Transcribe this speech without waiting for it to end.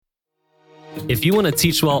If you want to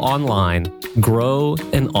teach well online, grow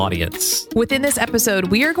an audience. Within this episode,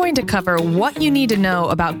 we are going to cover what you need to know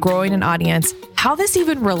about growing an audience, how this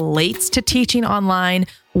even relates to teaching online,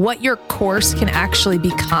 what your course can actually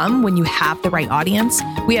become when you have the right audience.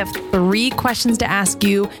 We have 3 questions to ask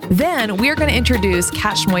you. Then we are going to introduce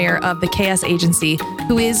Kat Schmoyer of the KS Agency,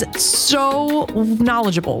 who is so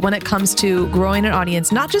knowledgeable when it comes to growing an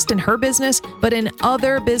audience, not just in her business, but in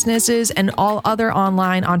other businesses and all other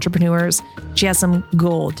online entrepreneurs. She has some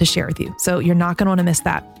gold to share with you, so you're not going to want to miss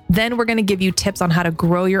that. Then we're going to give you tips on how to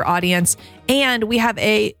grow your audience. And we have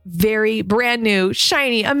a very brand new,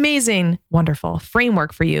 shiny, amazing, wonderful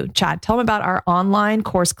framework for you. Chad, tell them about our online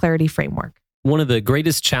course clarity framework. One of the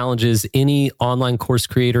greatest challenges any online course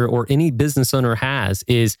creator or any business owner has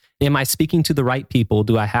is, am I speaking to the right people?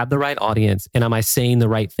 Do I have the right audience? And am I saying the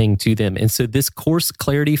right thing to them? And so this course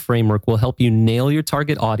clarity framework will help you nail your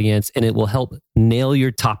target audience, and it will help nail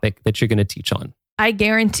your topic that you're going to teach on. I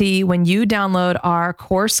guarantee when you download our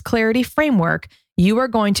course clarity framework, you are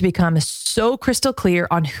going to become so crystal clear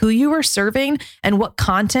on who you are serving and what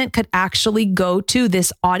content could actually go to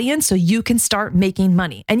this audience so you can start making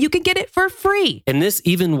money, and you can get it for free. And this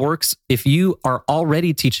even works if you are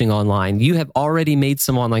already teaching online. You have already made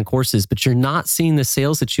some online courses, but you're not seeing the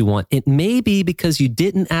sales that you want. It may be because you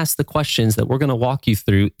didn't ask the questions that we're going to walk you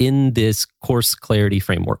through in this course clarity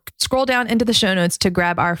framework. Scroll down into the show notes to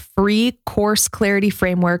grab our free course clarity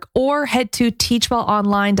framework, or head to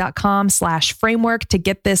teachwellonline.com/framework to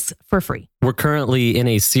get this for free. We're currently in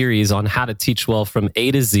a series on how to teach well from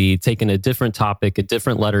A to Z, taking a different topic, a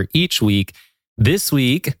different letter each week. This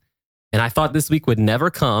week, and I thought this week would never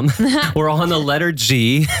come, we're on the letter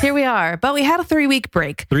G. Here we are, but we had a 3-week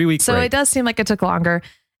break. 3-week so break. It does seem like it took longer.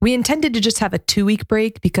 We intended to just have a 2-week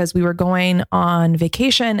break because we were going on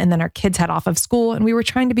vacation and then our kids had off of school, and we were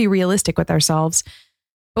trying to be realistic with ourselves.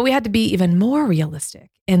 But we had to be even more realistic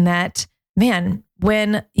in that, man,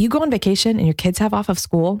 when you go on vacation and your kids have off of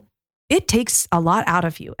school, it takes a lot out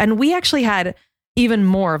of you. And we actually had even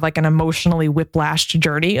more of like an emotionally whiplashed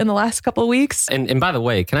journey in the last couple of weeks. And by the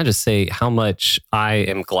way, can I just say how much I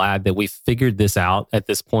am glad that we figured this out at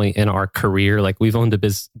this point in our career? Like, we've owned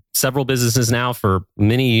several businesses now for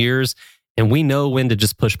many years, and we know when to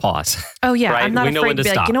just push pause. Oh yeah, right? I'm not afraid to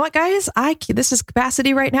be like, you know what, guys, this is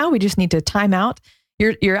capacity right now. We just need to time out.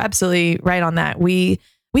 You're absolutely right on that. We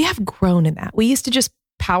have grown in that. We used to just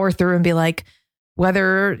power through and be like,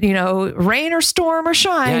 whether, rain or storm or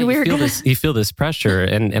shine, you feel this pressure.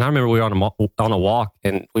 And I remember we were on a walk,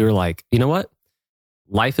 and we were like, you know what?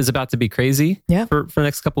 Life is about to be crazy for the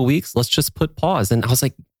next couple of weeks. Let's just put pause. And I was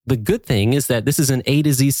like, the good thing is that this is an A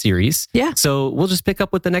to Z series. Yeah. So we'll just pick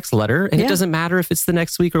up with the next letter, and it doesn't matter if it's the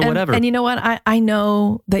next week or whatever. And you know what? I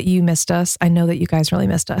know that you missed us. I know that you guys really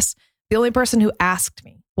missed us. The only person who asked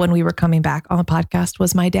me when we were coming back on the podcast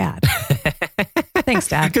was my dad. Thanks,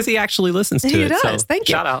 Dad. Because he actually listens to it. He does. So Thank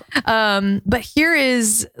you. Shout out. But here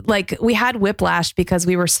is, like, we had whiplash because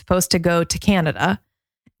we were supposed to go to Canada,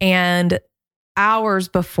 and hours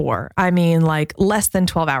before, like less than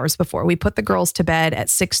 12 hours before, we put the girls to bed at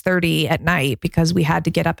 6:30 at night because we had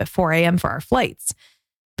to get up at 4 a.m. for our flights.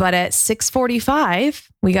 But at 6:45,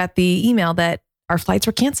 we got the email that our flights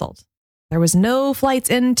were canceled. There was no flights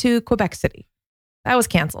into Quebec City. That was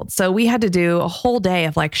canceled. So we had to do a whole day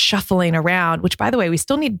of like shuffling around, which, by the way, we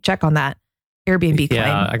still need to check on that Airbnb claim.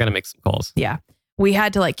 Yeah, I got to make some calls. Yeah. We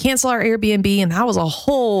had to like cancel our Airbnb, and that was a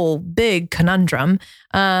whole big conundrum.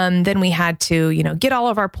 Then we had to, get all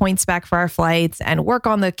of our points back for our flights and work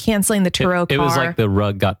on the canceling the Turo car. It was like the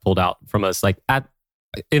rug got pulled out from us, like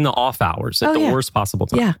in the off hours at the worst possible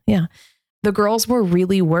time. Yeah. The girls were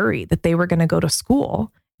really worried that they were going to go to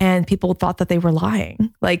school, and people thought that they were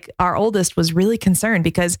lying. Like, our oldest was really concerned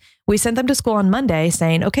because we sent them to school on Monday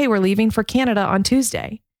saying, okay, we're leaving for Canada on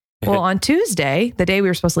Tuesday. Well, on Tuesday, the day we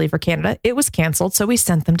were supposed to leave for Canada, it was canceled. So we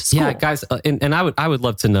sent them to school. Yeah, guys. And I would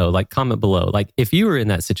love to know, like, comment below. Like, if you were in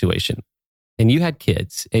that situation and you had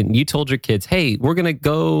kids and you told your kids, hey, we're going to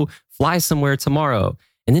go fly somewhere tomorrow,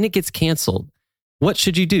 and then it gets canceled, what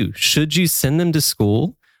should you do? Should you send them to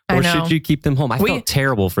school, or should you keep them home? I felt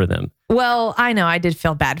terrible for them. Well, I know I did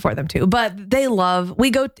feel bad for them too, but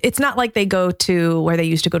it's not like they go to where they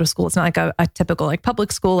used to go to school. It's not like a typical like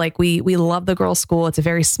public school. Like we love the girls' school. It's a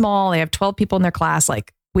very small, they have 12 people in their class.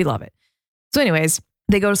 Like, we love it. So anyways,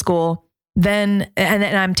 they go to school. Then, and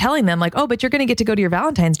I'm telling them like, oh, but you're going to get to go to your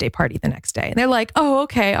Valentine's Day party the next day. And they're like, oh,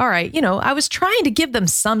 okay. All right. I was trying to give them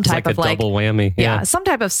some type of like double whammy. Yeah. Some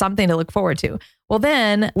type of something to look forward to. Well,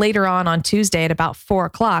 then later on Tuesday at about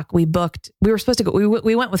 4:00, we were supposed to go,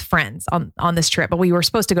 we went with friends on this trip, but we were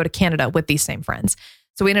supposed to go to Canada with these same friends.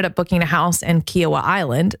 So we ended up booking a house in Kiowa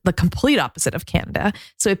Island, the complete opposite of Canada.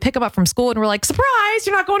 So we pick them up from school and we're like, surprise,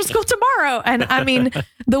 you're not going to school tomorrow. And I mean,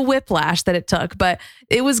 the whiplash that it took, but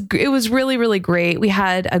it was really, really great. We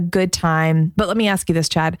had a good time. But let me ask you this,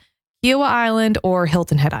 Chad, Kiowa Island or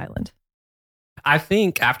Hilton Head Island? I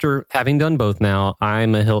think after having done both now,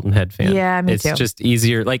 I'm a Hilton Head fan. Yeah, me too. It's just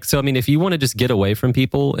easier. If you want to just get away from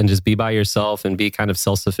people and just be by yourself and be kind of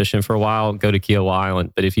self-sufficient for a while, go to Kiowa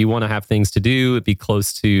Island. But if you want to have things to do, be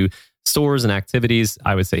close to stores and activities,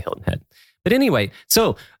 I would say Hilton Head. But anyway,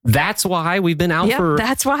 so that's why we've been out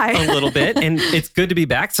that's why. a little bit. And it's good to be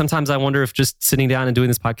back. Sometimes I wonder if just sitting down and doing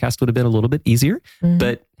this podcast would have been a little bit easier. Mm-hmm.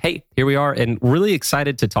 But hey, here we are, and really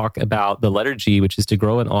excited to talk about the letter G, which is to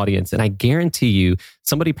grow an audience. And I guarantee you,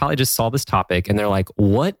 somebody probably just saw this topic and they're like,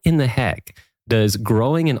 what in the heck does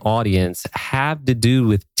growing an audience have to do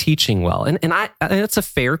with teaching well? And that's a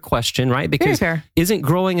fair question, right? Because isn't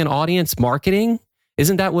growing an audience marketing?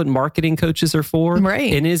 Isn't that what marketing coaches are for?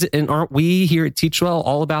 Right. And aren't we here at Teach Well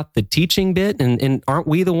all about the teaching bit? And aren't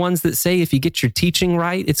we the ones that say if you get your teaching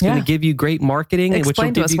right, it's going to give you great marketing?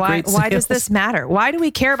 Explain to us why does this matter? Why do we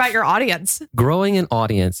care about your audience? Growing an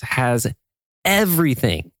audience has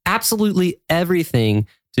everything, absolutely everything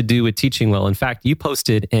to do with teaching well. In fact, you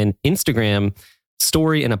posted an Instagram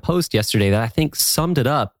story and a post yesterday that I think summed it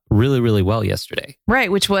up really, really well yesterday.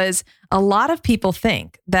 Right, which was a lot of people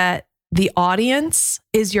think that the audience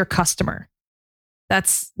is your customer.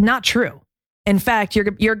 That's not true. In fact,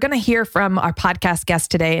 you're going to hear from our podcast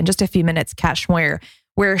guest today in just a few minutes, Kat Schmoyer,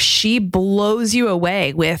 where she blows you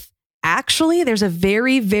away with actually there's a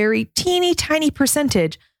very, very teeny tiny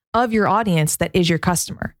percentage of your audience that is your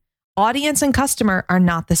customer. Audience and customer are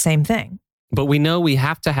not the same thing. But we know we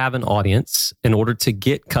have to have an audience in order to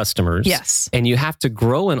get customers. Yes. And you have to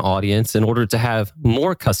grow an audience in order to have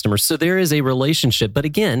more customers. So there is a relationship. But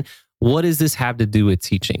again, what does this have to do with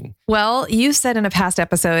teaching? Well, you said in a past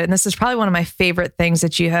episode, and this is probably one of my favorite things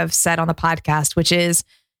that you have said on the podcast, which is,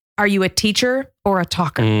 are you a teacher or a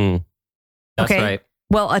talker? That's right.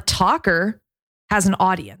 Well, a talker has an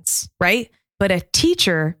audience, right? But a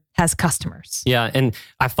teacher has customers. Yeah. And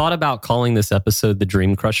I thought about calling this episode the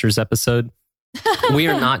Dream Crushers episode. We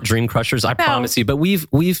are not dream crushers, I promise you, but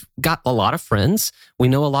we've got a lot of friends. We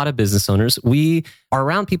know a lot of business owners. We are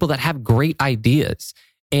around people that have great ideas.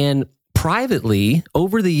 And privately,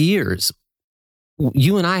 over the years,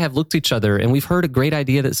 you and I have looked at each other and we've heard a great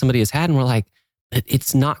idea that somebody has had, and we're like,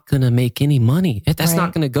 it's not going to make any money. That's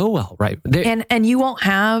not going to go well, right? And you won't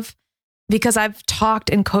have, because I've talked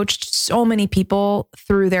and coached so many people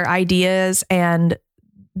through their ideas and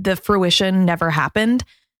the fruition never happened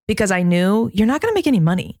because I knew you're not going to make any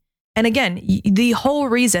money. And again, the whole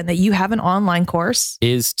reason that you have an online course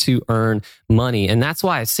is to earn money. And that's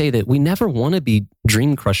why I say that we never want to be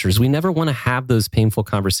dream crushers. We never want to have those painful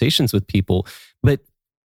conversations with people. But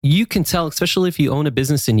you can tell, especially if you own a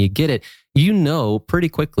business and you get it, you know pretty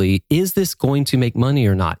quickly, is this going to make money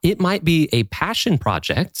or not? It might be a passion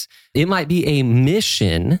project. It might be a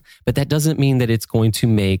mission, but that doesn't mean that it's going to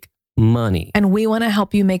make money. And we want to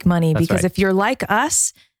help you make money. That's because right. If you're like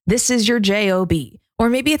us, this is your JOB. Or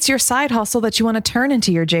maybe it's your side hustle that you want to turn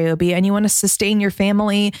into your JOB and you want to sustain your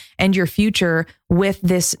family and your future with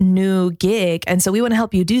this new gig. And so we want to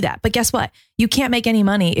help you do that. But guess what? You can't make any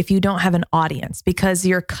money if you don't have an audience, because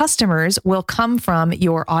your customers will come from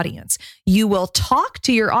your audience. You will talk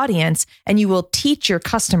to your audience and you will teach your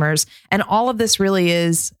customers. And all of this really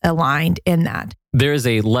is aligned in that. There is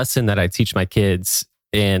a lesson that I teach my kids.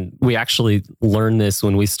 And we actually learned this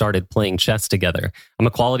when we started playing chess together. I'm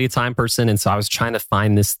a quality time person. And so I was trying to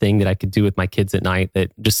find this thing that I could do with my kids at night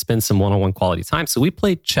that just spend some one-on-one quality time. So we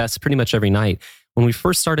played chess pretty much every night. When we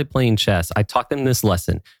first started playing chess, I taught them this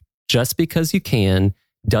lesson. Just because you can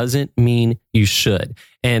doesn't mean you should.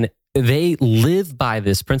 And they live by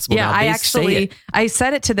this principle. Yeah, now, I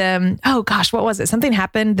said it to them. Oh gosh, what was it? Something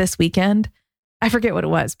happened this weekend. I forget what it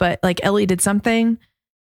was, but like Ellie did something.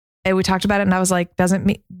 And we talked about it and I was like, doesn't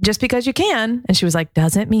mean just because you can. And she was like,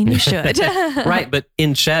 doesn't mean you should. Right. But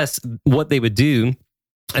in chess, what they would do,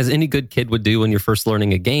 as any good kid would do when you're first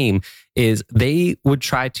learning a game, is they would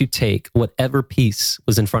try to take whatever piece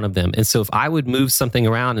was in front of them. And so if I would move something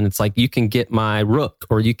around and it's like, you can get my rook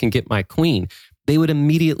or you can get my queen, they would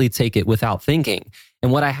immediately take it without thinking.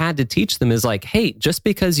 And what I had to teach them is like, hey, just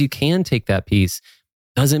because you can take that piece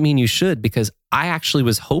doesn't mean you should, because I actually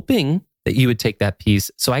was hoping that you would take that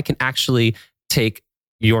piece so I can actually take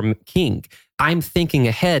your king. I'm thinking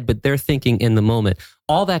ahead, but they're thinking in the moment.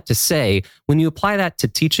 All that to say, when you apply that to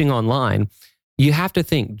teaching online, you have to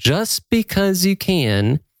think just because you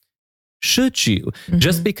can should you?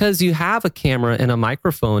 Just because you have a camera and a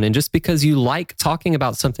microphone, and just because you like talking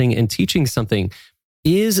about something and teaching something,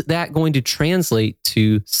 is that going to translate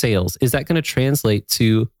to sales? Is that going to translate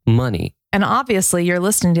to money? And obviously, you're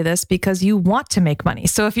listening to this because you want to make money.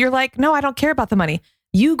 So if you're like, no, I don't care about the money,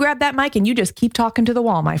 you grab that mic and you just keep talking to the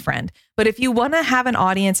wall, my friend. But if you want to have an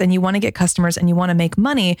audience and you want to get customers and you want to make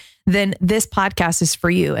money, then this podcast is for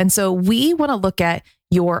you. And so we want to look at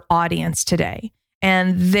your audience today.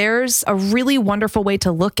 And there's a really wonderful way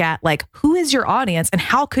to look at like, who is your audience and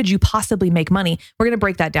how could you possibly make money? We're going to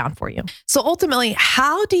break that down for you. So ultimately,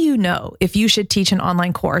 how do you know if you should teach an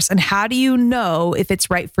online course? And how do you know if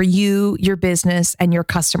it's right for you, your business, and your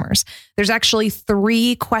customers? There's actually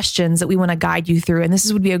 3 questions that we want to guide you through. And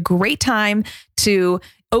this would be a great time to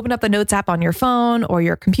open up the Notes app on your phone or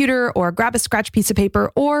your computer, or grab a scratch piece of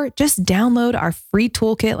paper, or just download our free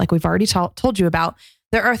toolkit like we've already told you about.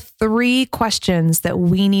 There are 3 questions that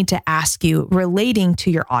we need to ask you relating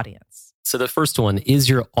to your audience. So the first one, is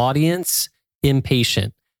your audience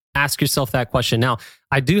impatient? Ask yourself that question. Now,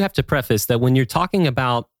 I do have to preface that when you're talking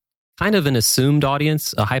about kind of an assumed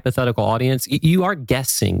audience, a hypothetical audience, you are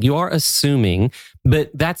guessing, you are assuming,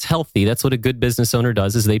 but that's healthy. That's what a good business owner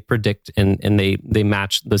does, is they predict and they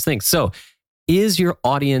match those things. So is your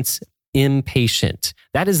audience impatient?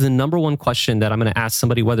 That is the number one question that I'm going to ask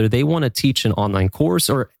somebody, whether they want to teach an online course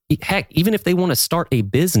or heck, even if they want to start a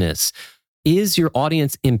business. Is your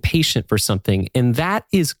audience impatient for something? And that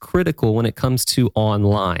is critical when it comes to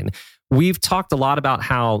online. We've talked a lot about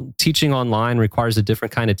how teaching online requires a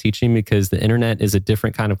different kind of teaching because the internet is a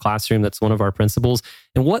different kind of classroom. That's one of our principles.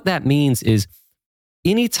 And what that means is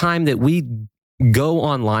anytime that we go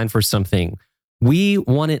online for something, we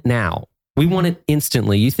want it now. We want it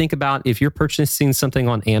instantly. You think about if you're purchasing something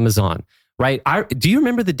on Amazon, right? Do you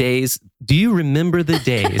remember the days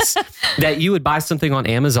that you would buy something on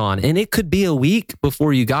Amazon and it could be a week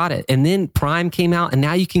before you got it? And then Prime came out and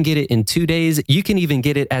now you can get it in 2 days. You can even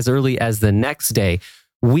get it as early as the next day.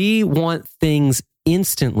 We want things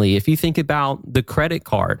instantly. If you think about the credit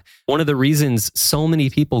card, one of the reasons so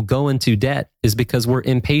many people go into debt is because we're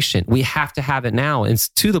impatient. We have to have it now. And it's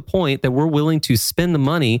to the point that we're willing to spend the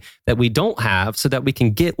money that we don't have so that we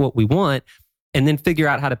can get what we want and then figure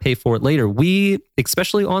out how to pay for it later. We,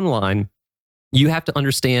 especially online, you have to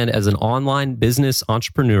understand as an online business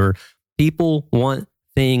entrepreneur, people want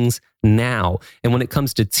things now. And when it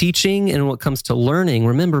comes to teaching and when it comes to learning,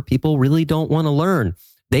 remember, people really don't want to learn.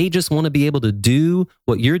 They just want to be able to do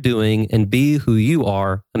what you're doing and be who you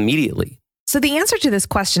are immediately. So the answer to this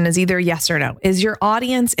question is either yes or no. Is your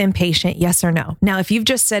audience impatient? Yes or no? Now, if you've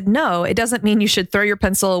just said no, it doesn't mean you should throw your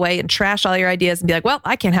pencil away and trash all your ideas and be like, well,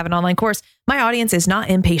 I can't have an online course. My audience is not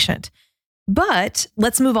impatient. But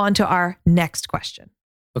let's move on to our next question.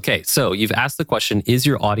 Okay, so you've asked the question, is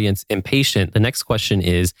your audience impatient? The next question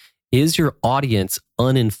is your audience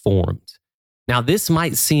uninformed? Now, this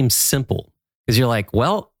might seem simple because you're like,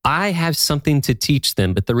 well, I have something to teach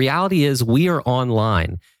them. But the reality is we are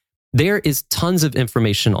online. There is tons of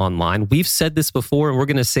information online. We've said this before, and we're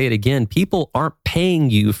going to say it again. People aren't paying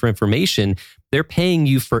you for information. They're paying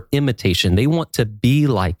you for imitation. They want to be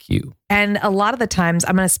like you. And a lot of the times,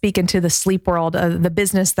 I'm going to speak into the sleep world, the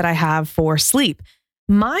business that I have for sleep.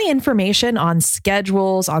 My information on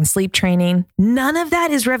schedules, on sleep training, none of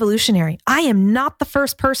that is revolutionary. I am not the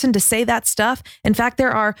first person to say that stuff. In fact,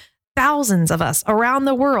 there are thousands of us around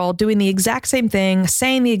the world doing the exact same thing,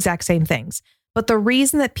 saying the exact same things. But the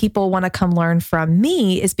reason that people want to come learn from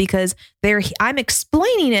me is because I'm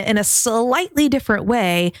explaining it in a slightly different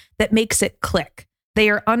way that makes it click. They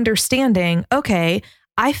are understanding, okay,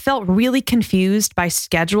 I felt really confused by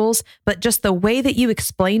schedules, but just the way that you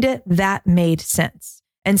explained it, that made sense.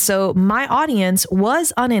 And so my audience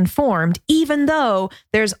was uninformed, even though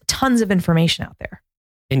there's tons of information out there.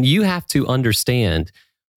 And you have to understand,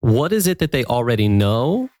 what is it that they already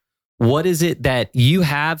know? What is it that you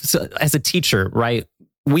have? So as a teacher, right?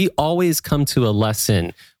 We always come to a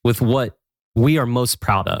lesson with what we are most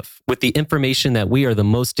proud of, with the information that we are the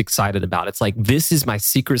most excited about. It's like, this is my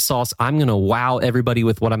secret sauce. I'm going to wow everybody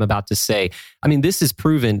with what I'm about to say. I mean, this is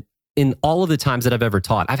proven in all of the times that I've ever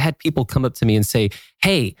taught. I've had people come up to me and say,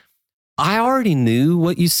 hey, I already knew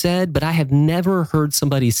what you said, but I have never heard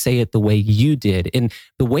somebody say it the way you did. And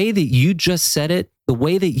the way that you just said it, the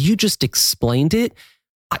way that you just explained it,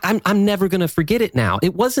 I'm never going to forget it now.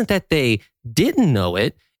 It wasn't that they didn't know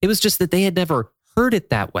it. It was just that they had never heard it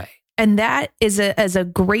that way. And that is a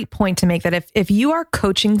great point to make, that if you are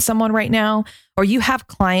coaching someone right now, or you have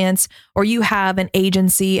clients, or you have an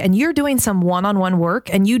agency and you're doing some one-on-one work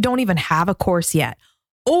and you don't even have a course yet,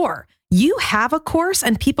 or you have a course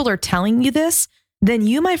and people are telling you this, then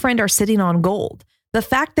you, my friend, are sitting on gold. The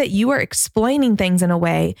fact that you are explaining things in a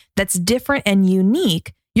way that's different and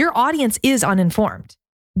unique, your audience is uninformed.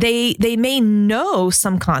 They may know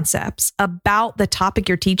some concepts about the topic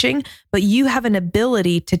you're teaching, but you have an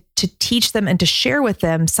ability to teach them and to share with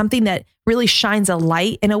them something that really shines a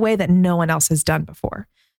light in a way that no one else has done before.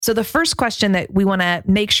 So the first question that we want to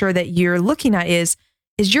make sure that you're looking at is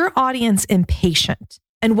your audience impatient?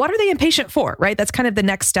 And what are they impatient for, right? That's kind of the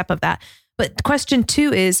next step of that. But question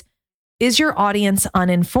 2 is your audience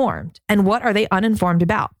uninformed? And what are they uninformed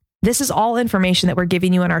about? This is all information that we're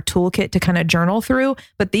giving you in our toolkit to kind of journal through,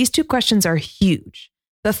 but these 2 questions are huge.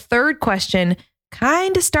 The third question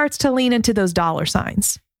kind of starts to lean into those dollar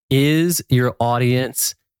signs. Is your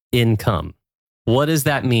audience income? What does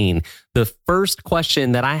that mean? The first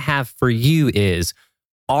question that I have for you is,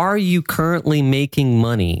 are you currently making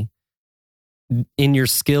money in your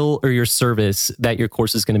skill or your service that your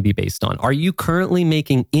course is going to be based on? Are you currently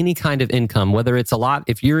making any kind of income, whether it's a lot,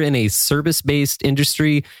 if you're in a service-based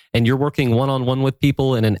industry and you're working one-on-one with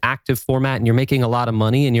people in an active format and you're making a lot of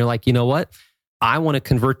money and you're like, you know what? I want to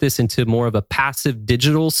convert this into more of a passive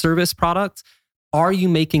digital service product. Are you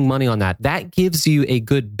making money on that? That gives you a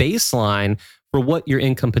good baseline for what your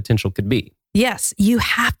income potential could be. Yes, you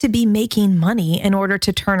have to be making money in order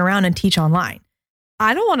to turn around and teach online.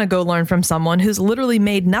 I don't want to go learn from someone who's literally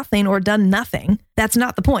made nothing or done nothing. That's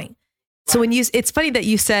not the point. So it's funny that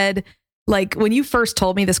you said, like, when you first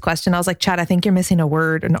told me this question, I was like, Chad, I think you're missing a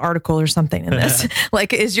word, an article or something in this.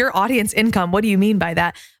 Like, is your audience income? What do you mean by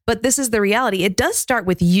that? But this is the reality. It does start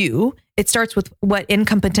with you. It starts with what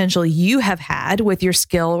income potential you have had with your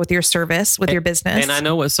skill, with your service, with your business. And I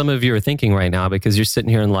know what some of you are thinking right now, because you're sitting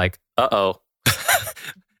here and like, uh-oh.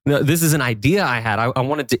 No, this is an idea I had. I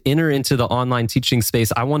wanted to enter into the online teaching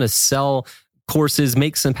space. I want to sell courses,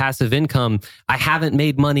 make some passive income. I haven't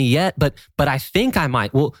made money yet, but I think I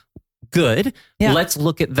might. Well, good. Yeah. Let's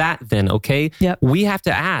look at that then, okay? Yep. We have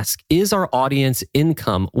to ask, is our audience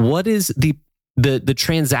income? What is the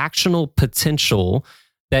transactional potential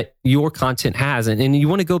that your content has? And you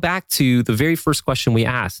want to go back to the very first question we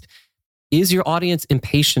asked. Is your audience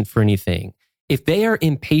impatient for anything? If they are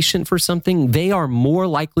impatient for something, they are more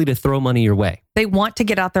likely to throw money your way. They want to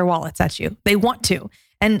get out their wallets at you. They want to.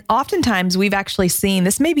 And oftentimes we've actually seen,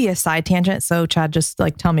 this may be a side tangent. So Chad, just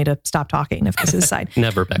like tell me to stop talking if this is side.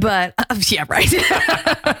 Never, Becca. But yeah, right.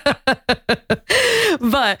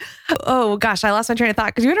 But, oh gosh, I lost my train of thought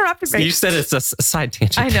because you interrupted me. You said it's a side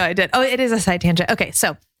tangent. I know I did. Oh, it is a side tangent. Okay.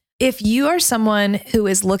 So if you are someone who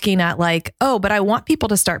is looking at like, oh, but I want people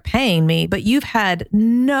to start paying me, but you've had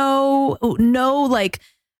no like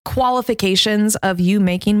qualifications of you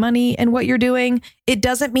making money and what you're doing, it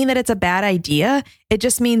doesn't mean that it's a bad idea. It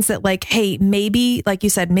just means that like, hey, maybe, like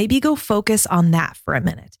you said, maybe go focus on that for a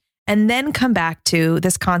minute and then come back to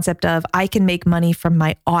this concept of I can make money from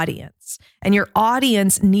my audience. And your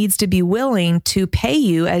audience needs to be willing to pay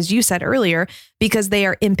you, as you said earlier, because they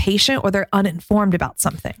are impatient or they're uninformed about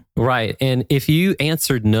something. Right. And if you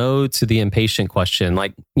answered no to the impatient question,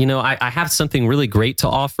 like, you know, I have something really great to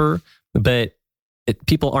offer, but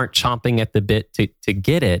people aren't chomping at the bit to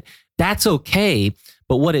get it, that's okay.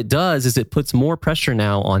 But what it does is it puts more pressure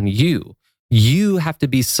now on you. You have to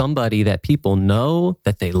be somebody that people know,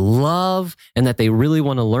 that they love, and that they really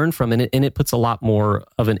want to learn from. And it puts a lot more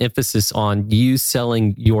of an emphasis on you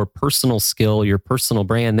selling your personal skill, your personal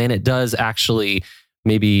brand, than it does actually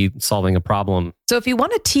maybe solving a problem. So if you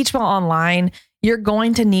want to teach well online, you're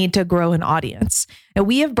going to need to grow an audience. And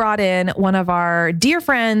we have brought in one of our dear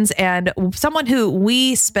friends and someone who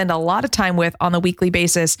we spend a lot of time with on a weekly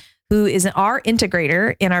basis, who is our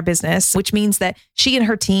integrator in our business, which means that she and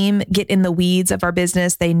her team get in the weeds of our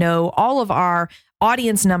business. They know all of our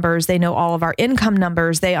audience numbers. They know all of our income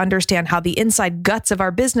numbers. They understand how the inside guts of our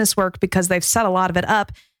business work because they've set a lot of it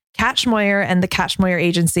up. Kat Schmoyer and the Kat Schmoyer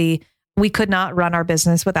Agency, we could not run our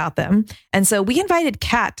business without them. And so we invited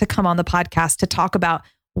Kat to come on the podcast to talk about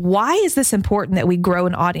why is this important that we grow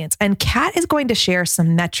an audience? And Kat is going to share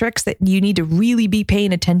some metrics that you need to really be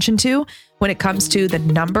paying attention to when it comes to the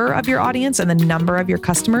number of your audience and the number of your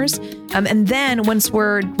customers. And then once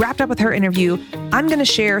we're wrapped up with her interview, I'm going to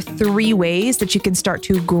share 3 ways that you can start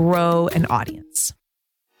to grow an audience.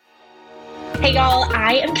 Hey y'all,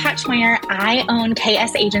 I am Kat Schmoyer. I own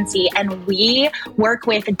KS Agency, and we work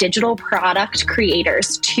with digital product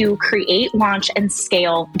creators to create, launch, and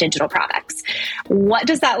scale digital products. products. What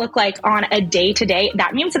does that look like on a day-to-day?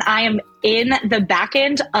 That means that I am in the back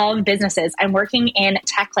end of businesses. I'm working in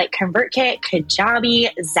tech like ConvertKit, Kajabi,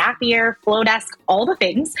 Zapier, Flowdesk, all the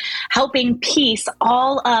things, helping piece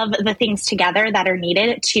all of the things together that are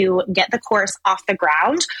needed to get the course off the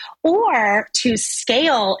ground or to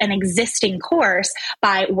scale an existing course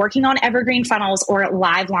by working on evergreen funnels or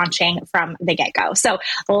live launching from the get-go. So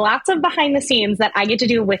lots of behind the scenes that I get to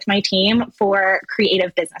do with my team for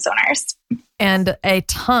creative business owners. And a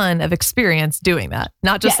ton of experience doing that.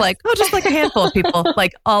 Not just just like a handful of people,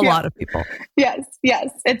 like a lot of people. Yes.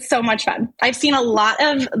 It's so much fun. I've seen a lot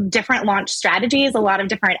of different launch strategies, a lot of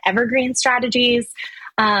different evergreen strategies.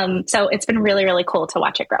 So it's been really, really cool to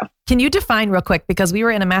watch it grow. Can you define real quick, because we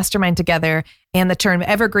were in a mastermind together and the term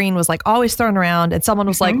evergreen was like always thrown around and someone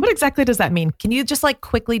was like, what exactly does that mean? Can you just like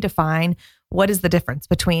quickly define what is the difference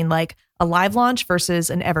between like a live launch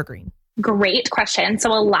versus an evergreen? Great question.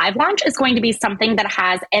 So a live launch is going to be something that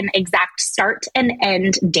has an exact start and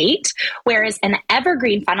end date, whereas an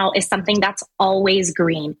evergreen funnel is something that's always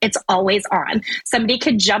green. It's always on. Somebody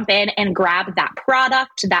could jump in and grab that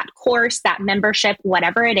product, that course, that membership,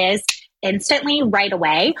 whatever it is, instantly right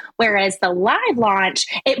away. Whereas the live launch,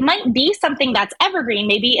 it might be something that's evergreen.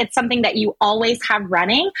 Maybe it's something that you always have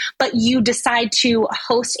running, but you decide to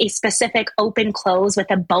host a specific open close with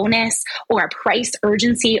a bonus or a price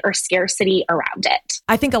urgency or scarcity around it.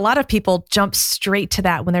 I think a lot of people jump straight to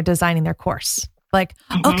that when they're designing their course. Like,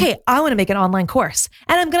 okay, I want to make an online course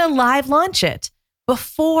and I'm going to live launch it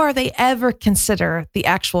before they ever consider the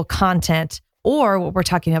actual content or what we're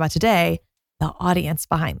talking about today, the audience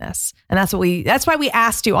behind this. And that's why we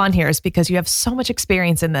asked you on here, is because you have so much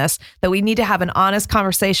experience in this that we need to have an honest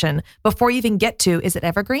conversation before you even get to, is it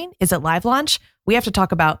evergreen? Is it live launch? We have to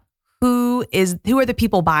talk about who are the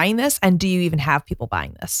people buying this, and do you even have people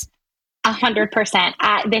buying this?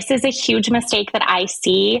 100%. This is a huge mistake that I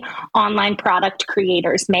see online product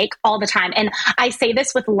creators make all the time. And I say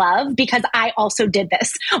this with love because I also did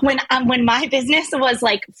this. When my business was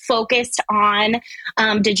like focused on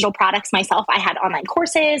digital products myself, I had online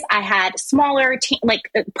courses, I had smaller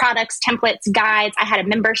products, templates, guides, I had a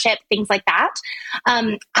membership, things like that.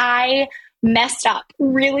 I messed up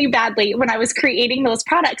really badly when I was creating those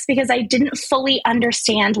products because I didn't fully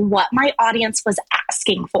understand what my audience was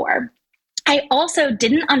asking for. I also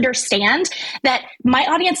didn't understand that my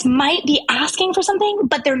audience might be asking for something,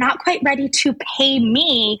 but they're not quite ready to pay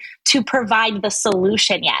me to provide the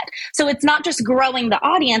solution yet. So it's not just growing the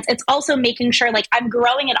audience, it's also making sure like I'm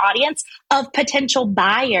growing an audience of potential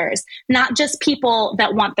buyers, not just people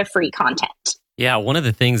that want the free content. Yeah, one of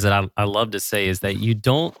the things that I love to say is that you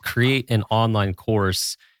don't create an online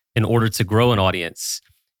course in order to grow an audience.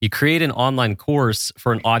 You create an online course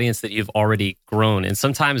for an audience that you've already grown. And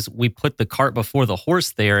sometimes we put the cart before the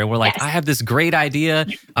horse there and we're like, yes, I have this great idea.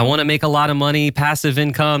 I want to make a lot of money, passive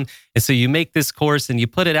income. And so you make this course and you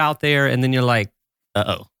put it out there and then you're like,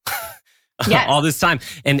 uh-oh, yes. all this time.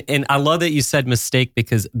 And I love that you said mistake,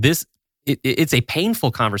 because it's a painful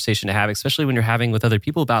conversation to have, especially when you're having with other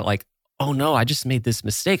people about like, oh no, I just made this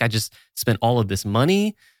mistake. I just spent all of this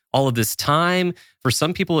money, all of this time. For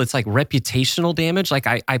some people, it's like reputational damage. Like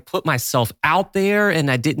I put myself out there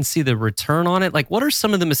and I didn't see the return on it. Like, what are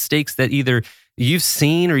some of the mistakes that either you've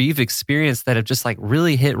seen or you've experienced that have just like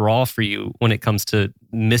really hit raw for you when it comes to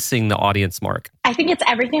missing the audience mark? I think it's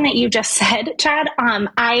everything that you just said, Chad.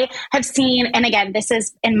 I have seen, and again, this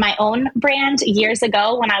is in my own brand years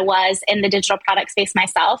ago when I was in the digital product space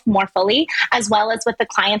myself more fully, as well as with the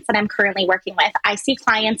clients that I'm currently working with. I see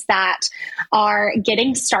clients that are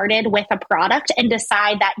getting started with a product and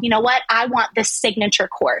decide that, you know what, I want this signature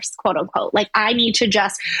course, quote unquote. Like I need to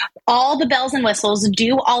just all the bells and whistles,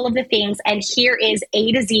 do all of the things. And here is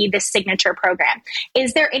A to Z, this signature program.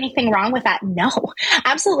 Is there anything wrong with that? No,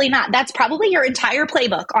 absolutely not. That's probably your entire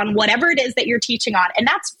playbook on whatever it is that you're teaching on. And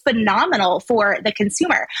that's phenomenal for the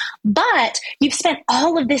consumer. But you've spent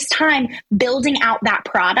all of this time building out that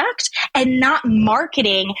product and not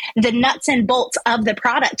marketing the nuts and bolts of the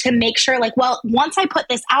product to make sure like, well, once I put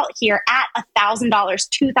this out here at $1,000,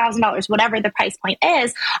 $2,000, whatever the price point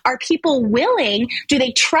is, are people willing? Do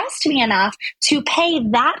they trust me enough to pay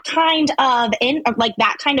that kind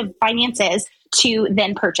of finances to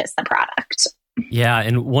then purchase the product? Yeah.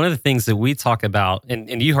 And one of the things that we talk about,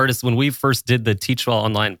 and you heard us when we first did the Teach Well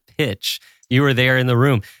Online pitch, you were there in the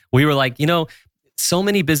room. We were like, so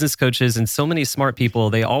many business coaches and so many smart people,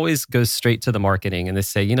 they always go straight to the marketing and they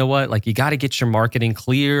say, you know what, like you got to get your marketing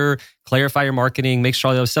clear, clarify your marketing, make sure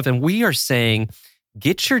all the other stuff. And we are saying,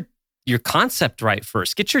 get your concept right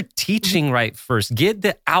first, get your teaching right first, get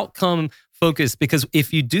the outcome focused, because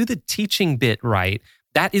if you do the teaching bit right,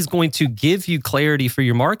 that is going to give you clarity for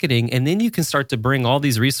your marketing. And then you can start to bring all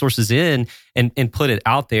these resources in and put it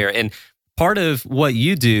out there. And part of what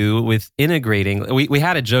you do with integrating, we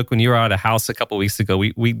had a joke when you were at a house a couple of weeks ago.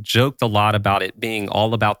 We joked a lot about it being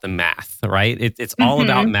all about the math, right? It's all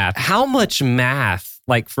about math. How much math,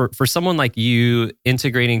 like for someone like you,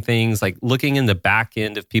 integrating things, like looking in the back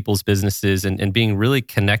end of people's businesses and being really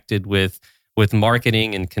connected with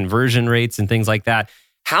marketing and conversion rates and things like that,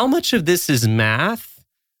 how much of this is math?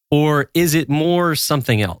 Or is it more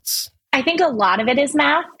something else? I think a lot of it is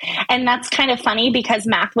math. And that's kind of funny because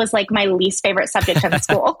math was like my least favorite subject in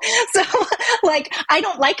school. So like, I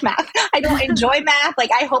don't like math. I don't enjoy math.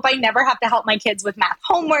 Like, I hope I never have to help my kids with math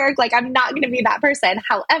homework. Like, I'm not going to be that person.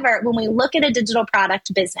 However, when we look at a digital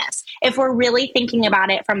product business, if we're really thinking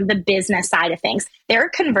about it from the business side of things, there are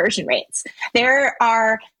conversion rates. There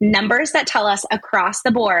are numbers that tell us across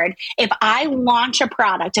the board, if I launch a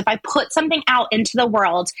product, if I put something out into the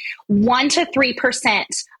world, 1 to 3%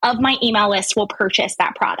 of my email list will purchase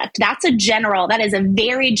that product. That is a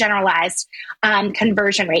very generalized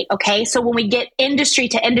conversion rate. Okay. So when we get industry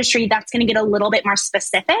to industry, that's going to get a little bit more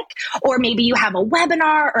specific, or maybe you have a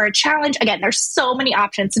webinar or a challenge. Again, there's so many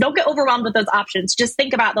options. So don't get overwhelmed with those options. Just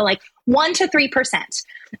think about the 1 to 3%.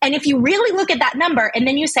 And if you really look at that number and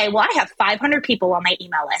then you say, well, I have 500 people on my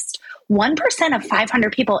email list. 1% of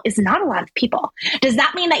 500 people is not a lot of people. Does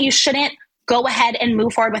that mean that you shouldn't go ahead and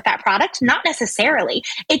move forward with that product? Not necessarily.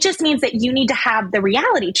 It just means that you need to have the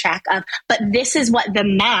reality check of, but this is what the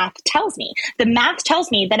math tells me. The math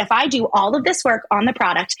tells me that if I do all of this work on the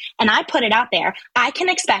product and I put it out there, I can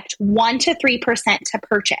expect 1 to 3% to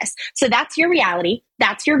purchase. So that's your reality.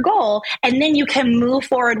 That's your goal. And then you can move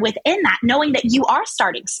forward within that, knowing that you are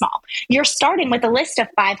starting small. You're starting with a list of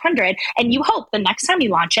 500, and you hope the next time you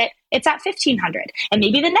launch it, it's at 1,500. And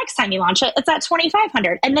maybe the next time you launch it, it's at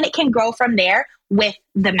 2,500. And then it can grow from there with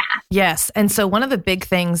the math. Yes. And so one of the big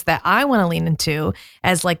things that I want to lean into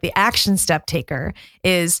as the action step taker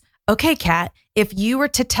is, okay, Kat, if you were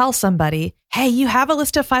to tell somebody, hey, you have a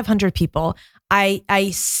list of 500 people,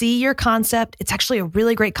 I see your concept. It's actually a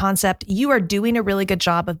really great concept. You are doing a really good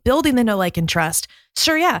job of building the know, like, and trust.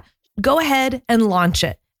 Sure, yeah, go ahead and launch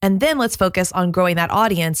it. And then let's focus on growing that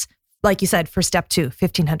audience, like you said, for step 2,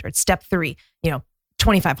 1,500, step 3,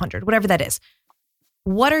 2,500, whatever that is.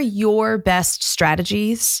 What are your best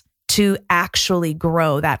strategies to actually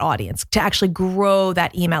grow that audience, to actually grow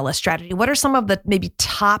that email list strategy? What are some of the maybe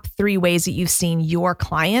top 3 ways that you've seen your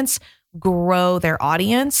clients grow their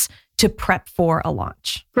audience to prep for a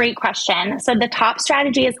launch? Great question. So the top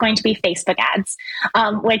strategy is going to be Facebook ads,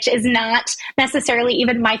 which is not necessarily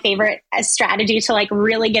even my favorite strategy to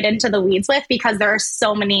really get into the weeds with, because there are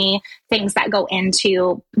so many things that go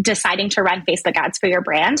into deciding to run Facebook ads for your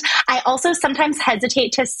brand. I also sometimes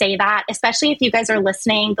hesitate to say that, especially if you guys are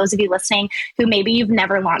listening, those of you listening who maybe you've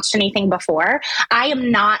never launched anything before. I am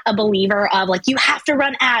not a believer of you have to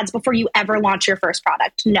run ads before you ever launch your first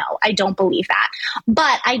product. No, I don't believe that.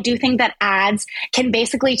 But I do think that ads can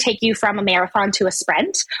basically take you from a marathon to a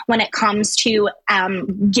sprint when it comes to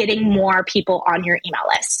getting more people on your email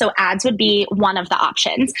list. So ads would be one of the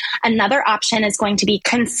options. Another option is going to be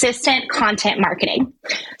consistent content marketing.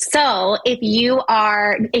 So if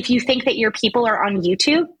you think that your people are on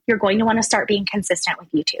YouTube, you're going to want to start being consistent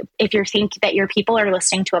with YouTube. If you think that your people are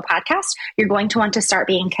listening to a podcast, you're going to want to start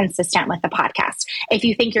being consistent with the podcast. If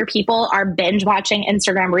you think your people are binge watching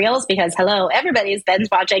Instagram Reels, because hello, everybody's binge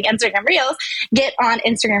watching Instagram Reels, get on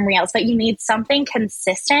Instagram Reels. But you need something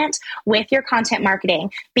consistent with your content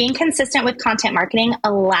marketing. Being consistent with content marketing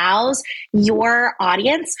allows your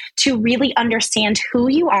audience to really understand who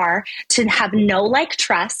you are, to have know, like,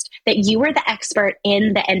 trust that you are the expert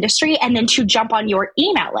in the industry, and then to jump on your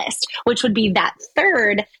email list, which would be that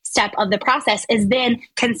third step of the process, is then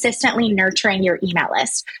consistently nurturing your email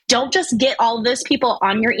list. Don't just get all of those people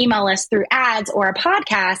on your email list through ads or a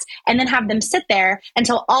podcast and then have them sit there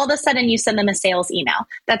until all of a sudden you send them a sales email.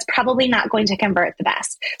 That's probably not going to convert the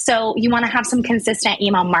best. So you want to have some consistent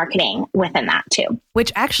email marketing within that too.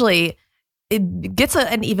 Which actually, it gets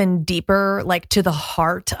an even deeper, to the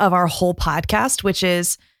heart of our whole podcast, which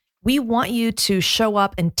is, we want you to show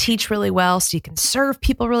up and teach really well so you can serve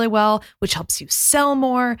people really well, which helps you sell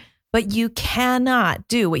more. But you cannot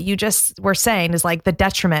do what you just were saying is the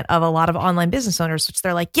detriment of a lot of online business owners, which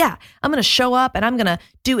they're yeah, I'm going to show up and I'm going to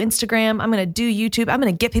do Instagram. I'm going to do YouTube. I'm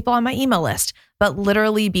going to get people on my email list, but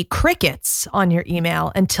literally be crickets on your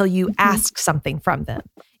email until you ask something from them.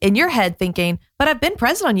 In your head thinking, but I've been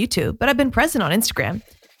present on YouTube, but I've been present on Instagram.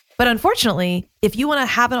 But unfortunately, if you want to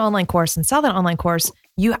have an online course and sell that online course,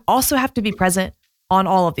 you also have to be present on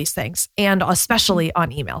all of these things, and especially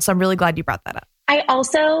on email. So I'm really glad you brought that up. I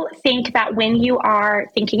also think that when you are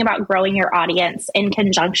thinking about growing your audience in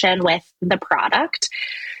conjunction with the product,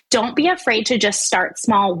 don't be afraid to just start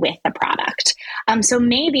small with the product. So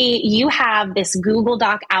maybe you have this Google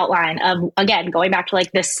Doc outline of, again, going back to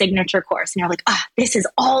like this signature course, and you're like, this is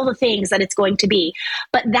all the things that it's going to be.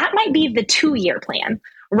 But that might be the 2-year plan.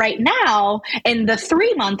 Right now, in the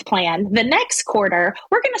 3-month plan, the next quarter,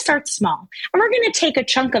 we're going to start small, and we're going to take a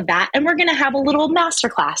chunk of that, and we're going to have a little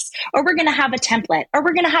masterclass, or we're going to have a template, or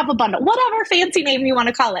we're going to have a bundle, whatever fancy name you want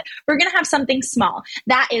to call it. We're going to have something small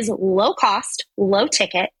that is low cost, low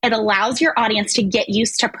ticket. It allows your audience to get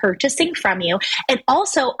used to purchasing from you. It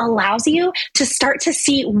also allows you to start to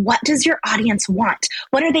see, what does your audience want?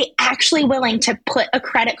 What are they actually willing to put a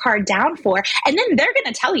credit card down for? And then they're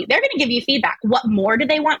going to tell you, they're going to give you feedback. What more do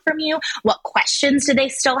they want from you? What questions do they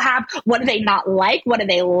still have? What do they not like? What do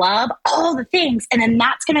they love? All the things. And then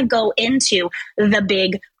that's going to go into the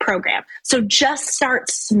big program. So just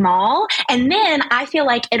start small. And then I feel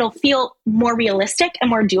like it'll feel more realistic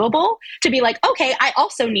and more doable to be like, okay, I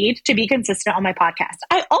also need to be consistent on my podcast.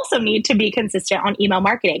 I also need to be consistent on email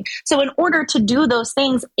marketing. So in order to do those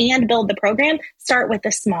things and build the program, start with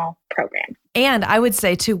a small program. And I would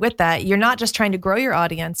say too, with that, you're not just trying to grow your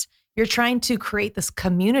audience. You're trying to create this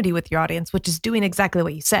community with your audience, which is doing exactly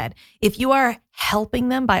what you said. If you are helping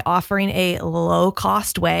them by offering a low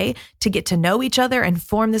cost way to get to know each other and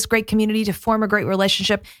form this great community, to form a great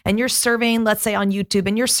relationship, and you're serving, let's say on YouTube,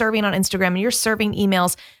 and you're serving on Instagram, and you're serving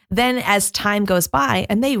emails, then as time goes by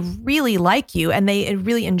and they really like you and they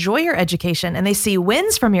really enjoy your education and they see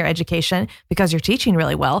wins from your education because you're teaching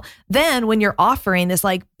really well, then when you're offering this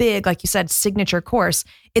like big, like you said, signature course,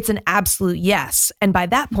 it's an absolute yes. And by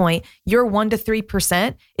that point, your 1 to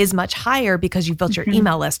 3% is much higher because you've built your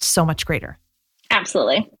email list so much greater.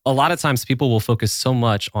 Absolutely. A lot of times people will focus so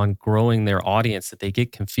much on growing their audience that they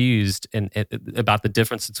get confused about the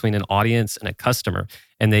difference between an audience and a customer.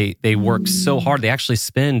 And they work so hard. They actually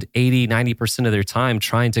spend 80, 90% of their time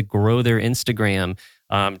trying to grow their Instagram,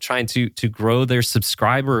 trying to grow their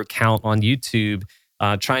subscriber count on YouTube,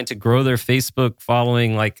 trying to grow their Facebook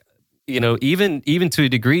following, like, even to a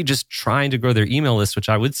degree, just trying to grow their email list, which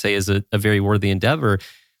I would say is a very worthy endeavor,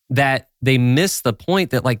 that they miss the point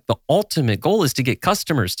that like the ultimate goal is to get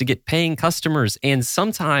customers, to get paying customers. And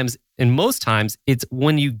sometimes, and most times, it's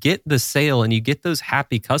when you get the sale and you get those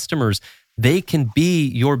happy customers, they can be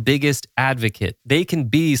your biggest advocate. They can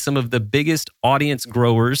be some of the biggest audience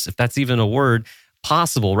growers, if that's even a word,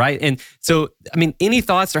 possible, right? And so, I mean, any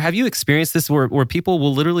thoughts, or have you experienced this where people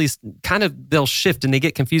will literally they'll shift and they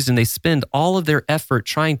get confused and they spend all of their effort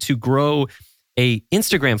trying to grow a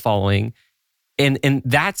Instagram following, and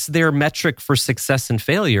that's their metric for success and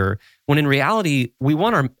failure, when in reality,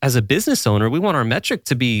 as a business owner, we want our metric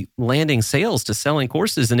to be landing sales, to selling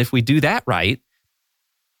courses. And if we do that right,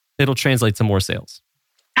 it'll translate to more sales.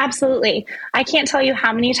 Absolutely. I can't tell you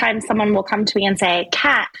how many times someone will come to me and say,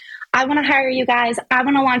 Kat, I want to hire you guys. I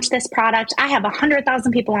want to launch this product. I have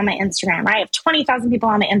 100,000 people on my Instagram, right? I have 20,000 people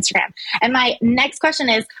on my Instagram. And my next question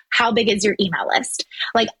is, how big is your email list?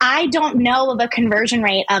 Like, I don't know of a conversion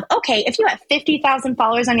rate of, okay, if you have 50,000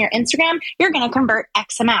 followers on your Instagram, you're going to convert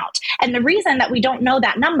X amount. And the reason that we don't know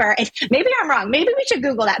that number, maybe I'm wrong. Maybe we should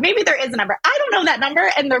Google that. Maybe there is a number. I don't know that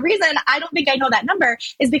number. And the reason I don't think I know that number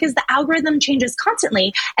is because the algorithm changes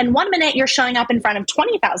constantly. And 1 minute you're showing up in front of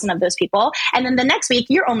 20,000 of those people. And then the next week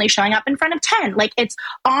you're only showing up in front of 10. Like, it's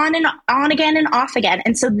on and on again and off again.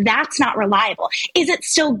 And so that's not reliable. Is it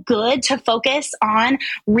still good to focus on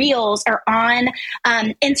Reels or on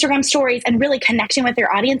Instagram stories and really connecting with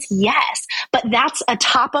your audience? Yes. But that's a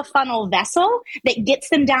top of funnel vessel that gets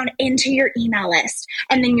them down into your email list.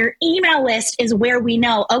 And then your email list is where we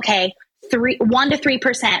know, okay, 1 to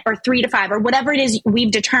 3% or 3 to 5 or whatever it is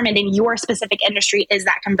we've determined in your specific industry is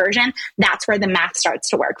that conversion. That's where the math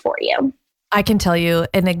starts to work for you. I can tell you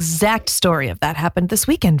an exact story of that happened this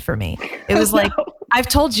weekend for me. It was like, I've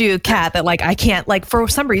told you, Kat, that like I can't, like for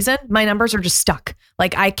some reason, my numbers are just stuck.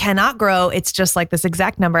 Like I cannot grow. It's just like this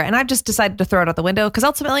exact number. And I've just decided to throw it out the window because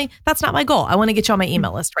ultimately that's not my goal. I want to get you on my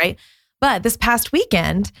email list, right? But this past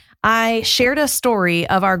weekend, I shared a story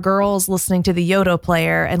of our girls listening to the Yoda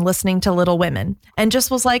player and listening to Little Women and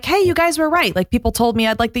just was like, hey, you guys were right. Like people told me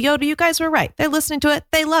I'd like the Yoda. You guys were right. They're listening to it.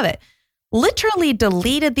 They love it. Literally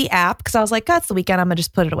deleted the app because I was like, that's the weekend. I'm going to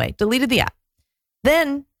just put it away. Deleted the app.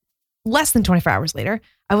 Then less than 24 hours later,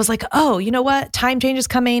 I was like, oh, you know what? Time change is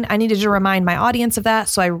coming. I needed to remind my audience of that.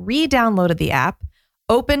 So I re-downloaded the app,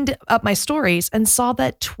 opened up my stories and saw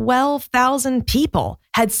that 12,000 people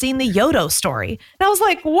had seen the Yoda story. And I was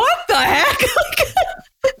like, what the heck?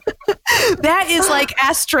 That is like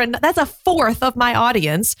that's a fourth of my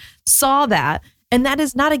audience saw that. And that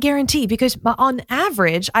is not a guarantee because on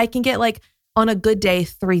average, I can get like on a good day,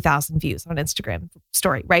 3,000 views on an Instagram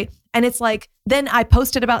story, right? And it's like, then I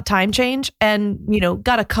posted about time change and,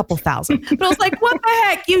 got a couple thousand. But I was like, what the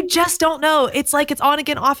heck? You just don't know. It's like it's on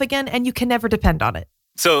again, off again, and you can never depend on it.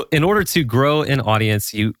 So in order to grow an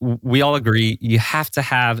audience, we all agree you have to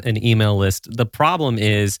have an email list. The problem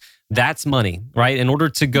is that's money, right? In order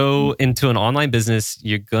to go into an online business,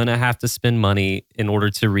 you're going to have to spend money in order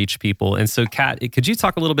to reach people. And so Kat, could you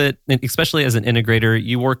talk a little bit, especially as an integrator,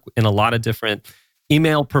 you work in a lot of different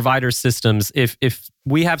email provider systems. If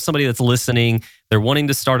we have somebody that's listening, they're wanting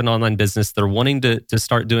to start an online business, they're wanting to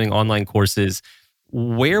start doing online courses,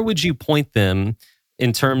 where would you point them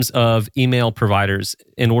in terms of email providers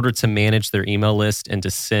in order to manage their email list and to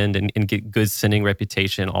send and get good sending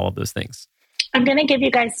reputation, all of those things? I'm going to give you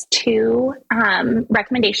guys two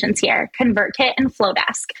recommendations here, ConvertKit and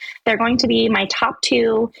Flowdesk. They're going to be my top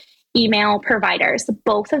two email providers.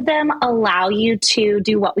 Both of them allow you to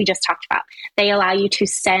do what we just talked about. They allow you to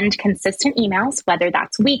send consistent emails, whether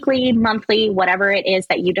that's weekly, monthly, whatever it is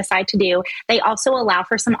that you decide to do. They also allow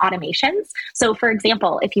for some automations. So for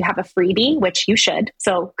example, if you have a freebie, which you should,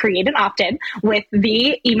 so create an opt-in with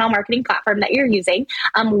the email marketing platform that you're using.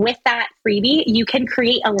 With that freebie, you can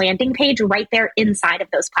create a landing page right there inside of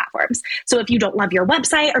those platforms. So if you don't love your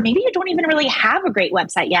website, or maybe you don't even really have a great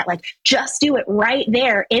website yet, like just do it right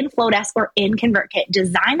there in Flowdesk or in ConvertKit.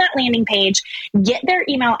 Design that landing page, get their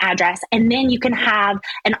email address, and then you can have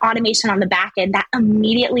an automation on the back end that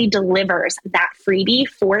immediately delivers that freebie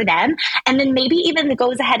for them. And then maybe even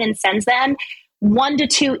goes ahead and sends them 1 to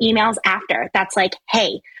 2 emails after. That's like,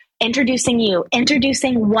 hey, introducing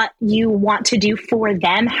what you want to do for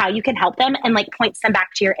them, how you can help them, and like points them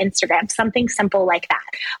back to your Instagram, something simple like that.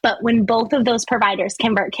 But when both of those providers,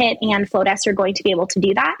 ConvertKit and Flowdesk, are going to be able to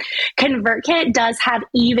do that, ConvertKit does have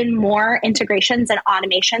even more integrations and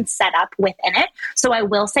automations set up within it. So I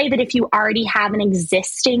will say that if you already have an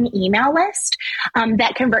existing email list,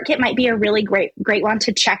 that ConvertKit might be a really great one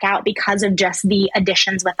to check out because of just the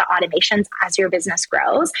additions with the automations as your business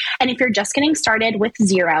grows. And if you're just getting started with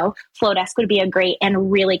zero, Flowdesk would be a great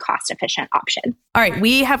and really cost-efficient option. All right,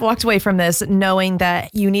 we have walked away from this knowing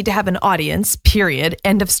that you need to have an audience, period,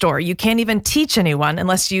 end of story. You can't even teach anyone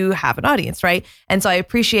unless you have an audience, right? And so I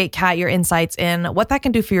appreciate, Kat, your insights in what that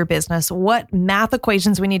can do for your business, what math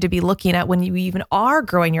equations we need to be looking at when you even are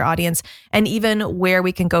growing your audience, and even where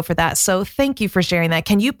we can go for that. So thank you for sharing that.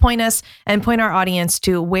 Can you point us and point our audience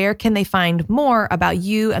to where can they find more about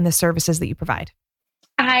you and the services that you provide?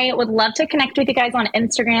 I would love to connect with you guys on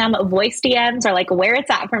Instagram. Voice DMs are like where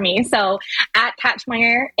it's at for me. So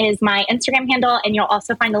 @Katchmeyer is my Instagram handle, and you'll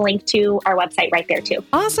also find a link to our website right there too.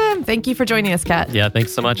 Awesome. Thank you for joining us, Kat. Yeah,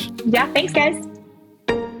 thanks so much. Yeah, thanks guys.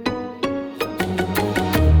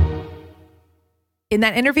 In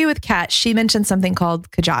that interview with Kat, she mentioned something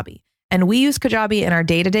called Kajabi. And we use Kajabi in our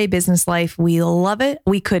day-to-day business life. We love it.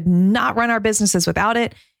 We could not run our businesses without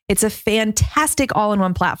it. It's a fantastic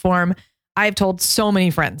all-in-one platform. I've told so many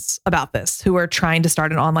friends about this who are trying to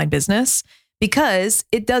start an online business because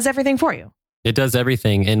it does everything for you. It does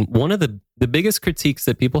everything. And one of the biggest critiques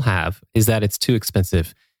that people have is that it's too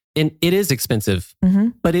expensive. And it is expensive,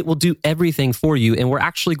 but it will do everything for you. And we're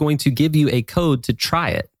actually going to give you a code to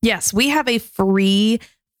try it. Yes, we have a free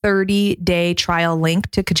 30-day trial link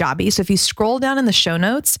to Kajabi. So if you scroll down in the show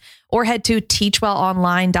notes or head to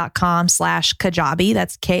teachwellonline.com/Kajabi,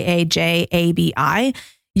 that's Kajabi,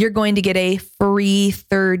 you're going to get a free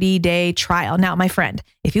 30-day trial. Now, my friend,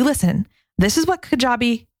 if you listen, this is what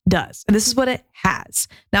Kajabi does. And this is what it has.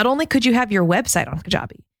 Not only could you have your website on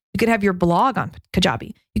Kajabi, you could have your blog on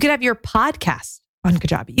Kajabi. You could have your podcast on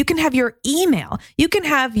Kajabi. You can have your email. You can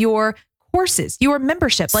have your courses, your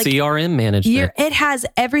membership. Like CRM management. It has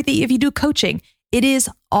everything. If you do coaching, it is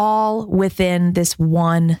all within this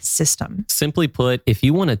one system. Simply put, if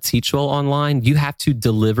you want to teach well online, you have to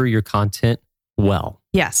deliver your content well.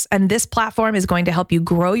 Yes. And this platform is going to help you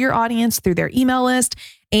grow your audience through their email list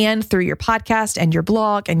and through your podcast and your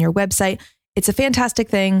blog and your website. It's a fantastic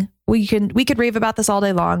thing. We could rave about this all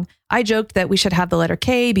day long. I joked that we should have the letter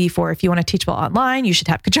K before if you want to teach well online, you should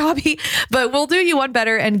have Kajabi, but we'll do you one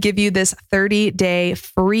better and give you this 30-day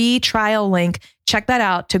free trial link. Check that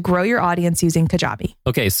out to grow your audience using Kajabi.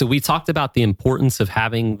 Okay, so we talked about the importance of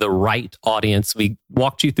having the right audience. We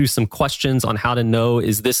walked you through some questions on how to know,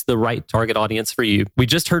 is this the right target audience for you? We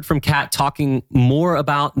just heard from Kat talking more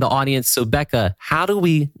about the audience. So Becca, how do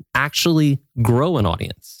we actually grow an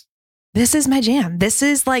audience? This is my jam. This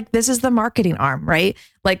is the marketing arm, right?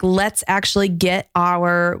 Like, let's actually get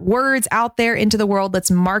our words out there into the world.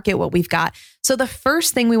 Let's market what we've got. So the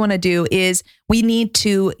first thing we want to do is we need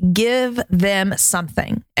to give them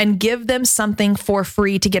something, and give them something for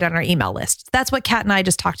free to get on our email list. That's what Kat and I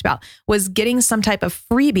just talked about, was getting some type of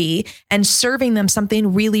freebie and serving them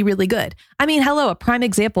something really, really good. I mean, hello, a prime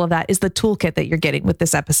example of that is the toolkit that you're getting with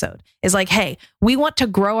this episode. Is like, hey, we want to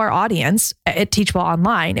grow our audience at Teach Well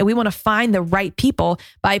Online, and we want to find the right people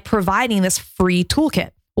by providing this free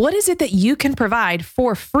toolkit. What is it that you can provide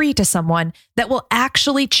for free to someone that will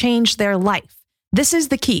actually change their life? This is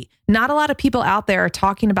the key. Not a lot of people out there are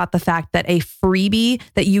talking about the fact that a freebie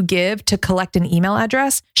that you give to collect an email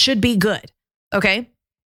address should be good. Okay.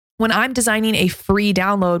 When I'm designing a free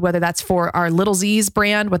download, whether that's for our Little Z's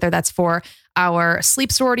brand, whether that's for our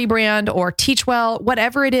Sleep Sorority brand or Teach Well,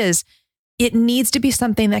 whatever it is, it needs to be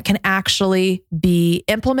something that can actually be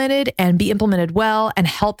implemented and be implemented well and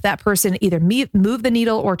help that person either move the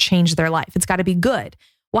needle or change their life. It's got to be good.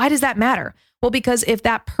 Why does that matter? Well, because if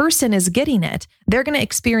that person is getting it, they're going to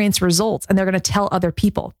experience results and they're going to tell other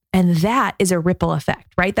people. And that is a ripple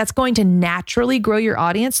effect, right? That's going to naturally grow your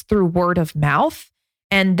audience through word of mouth.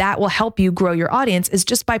 And that will help you grow your audience, is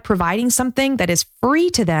just by providing something that is free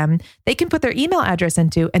to them. They can put their email address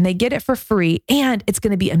into and they get it for free, and it's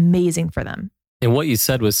going to be amazing for them. And what you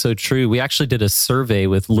said was so true. We actually did a survey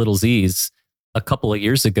with Little Z's a couple of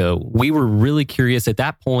years ago. We were really curious. At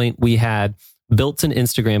that point, we had built an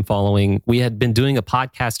Instagram following. We had been doing a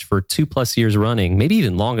podcast for 2+ years running, maybe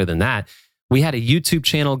even longer than that. We had a YouTube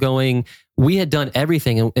channel going. We had done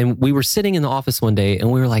everything. And we were sitting in the office one day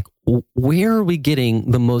and we were like, where are we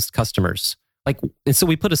getting the most customers? And so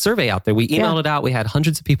we put a survey out there. We emailed it out. We had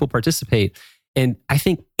hundreds of people participate. And I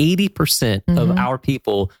think 80% of our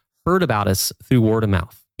people heard about us through word of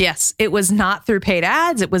mouth. Yes. It was not through paid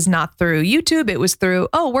ads. It was not through YouTube. It was through,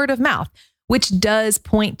 word of mouth, which does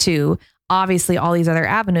point to obviously all these other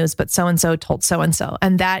avenues, but so-and-so told so-and-so.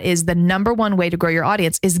 And that is the number one way to grow your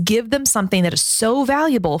audience, is give them something that is so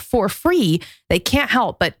valuable for free. They can't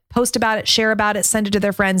help but post about it, share about it, send it to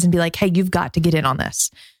their friends and be like, hey, you've got to get in on this.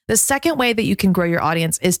 The second way that you can grow your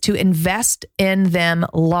audience is to invest in them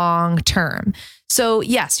long-term. So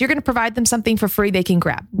yes, you're going to provide them something for free they can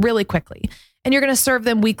grab really quickly, and you're going to serve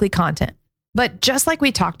them weekly content. But just like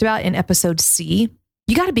we talked about in episode C,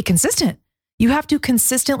 you got to be consistent. You have to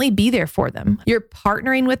consistently be there for them. You're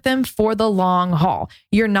partnering with them for the long haul.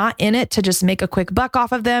 You're not in it to just make a quick buck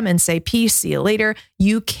off of them and say, peace, see you later.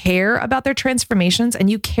 You care about their transformations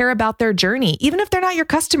and you care about their journey. Even if they're not your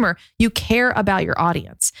customer, you care about your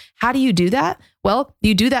audience. How do you do that? Well,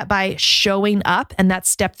 you do that by showing up. And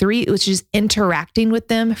that's step 3, which is interacting with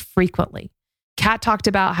them frequently. Kat talked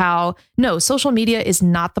about how, no, social media is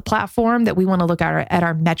not the platform that we want to look at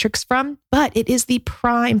our metrics from, but it is the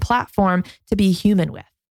prime platform to be human with.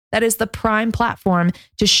 That is the prime platform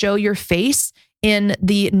to show your face in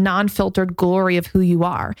the non-filtered glory of who you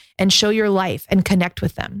are and show your life and connect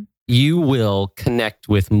with them. You will connect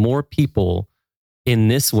with more people in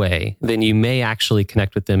this way than you may actually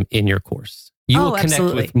connect with them in your course. You will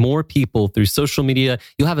connect with more people through social media.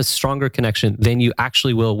 You'll have a stronger connection than you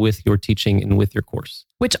actually will with your teaching and with your course.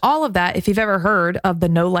 Which all of that, if you've ever heard of the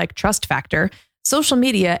know, like, trust factor, social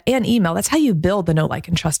media and email, that's how you build the know, like,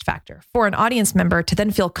 and trust factor for an audience member to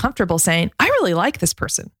then feel comfortable saying, I really like this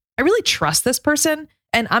person. I really trust this person.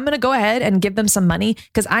 And I'm going to go ahead and give them some money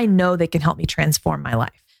because I know they can help me transform my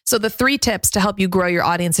life. So the 3 tips to help you grow your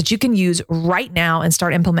audience that you can use right now and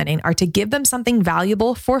start implementing are to give them something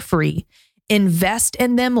valuable for free. Invest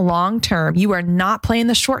in them long-term. You are not playing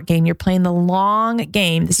the short game. You're playing the long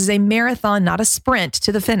game. This is a marathon, not a sprint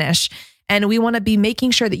to the finish. And we want to be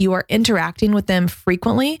making sure that you are interacting with them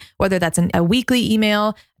frequently, whether that's a weekly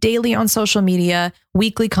email, daily on social media,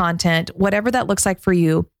 weekly content, whatever that looks like for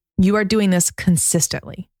you. You are doing this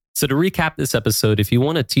consistently. So to recap this episode, if you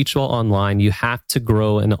want to teach well online, you have to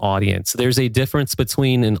grow an audience. There's a difference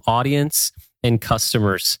between an audience and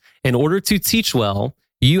customers. In order to teach well,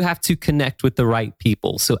 you have to connect with the right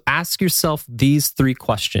people. So ask yourself these 3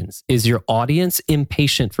 questions. Is your audience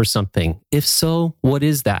impatient for something? If so, what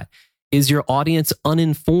is that? Is your audience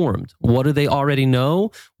uninformed? What do they already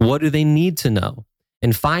know? What do they need to know?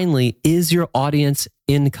 And finally, is your audience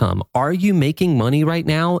income? Are you making money right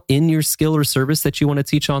now in your skill or service that you want to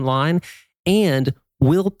teach online? And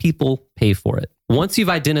will people pay for it? Once you've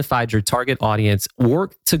identified your target audience,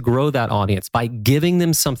 work to grow that audience by giving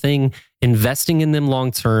them something, investing in them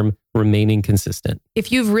long-term, remaining consistent.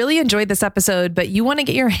 If you've really enjoyed this episode, but you want to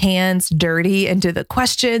get your hands dirty into the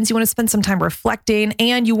questions, you want to spend some time reflecting,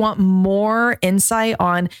 and you want more insight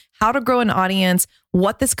on how to grow an audience,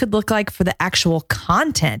 what this could look like for the actual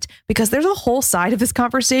content, because there's a whole side of this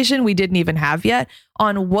conversation we didn't even have yet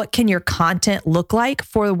on what can your content look like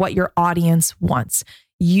for what your audience wants.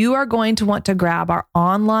 You are going to want to grab our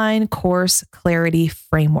online course clarity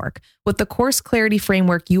framework. With the course clarity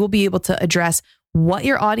framework, you will be able to address what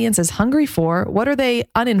your audience is hungry for, what are they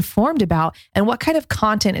uninformed about, and what kind of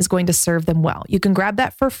content is going to serve them well. You can grab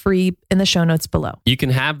that for free in the show notes below. You can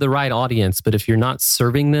have the right audience, but if you're not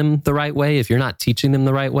serving them the right way, if you're not teaching them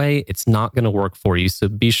the right way, it's not going to work for you. So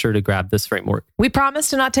be sure to grab this framework. We promise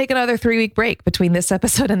to not take another 3-week break between this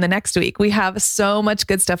episode and the next week. We have so much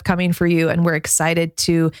good stuff coming for you, and we're excited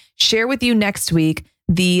to share with you next week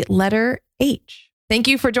the letter H. Thank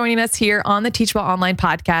you for joining us here on the Teachable Online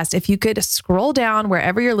podcast. If you could scroll down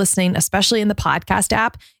wherever you're listening, especially in the podcast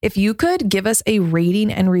app, if you could give us a rating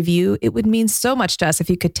and review, it would mean so much to us. If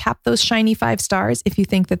you could tap those shiny 5 stars, if you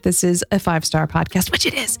think that this is a 5-star podcast, which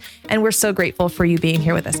it is. And we're so grateful for you being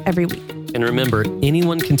here with us every week. And remember,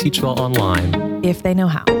 anyone can teach well online if they know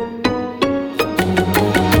how.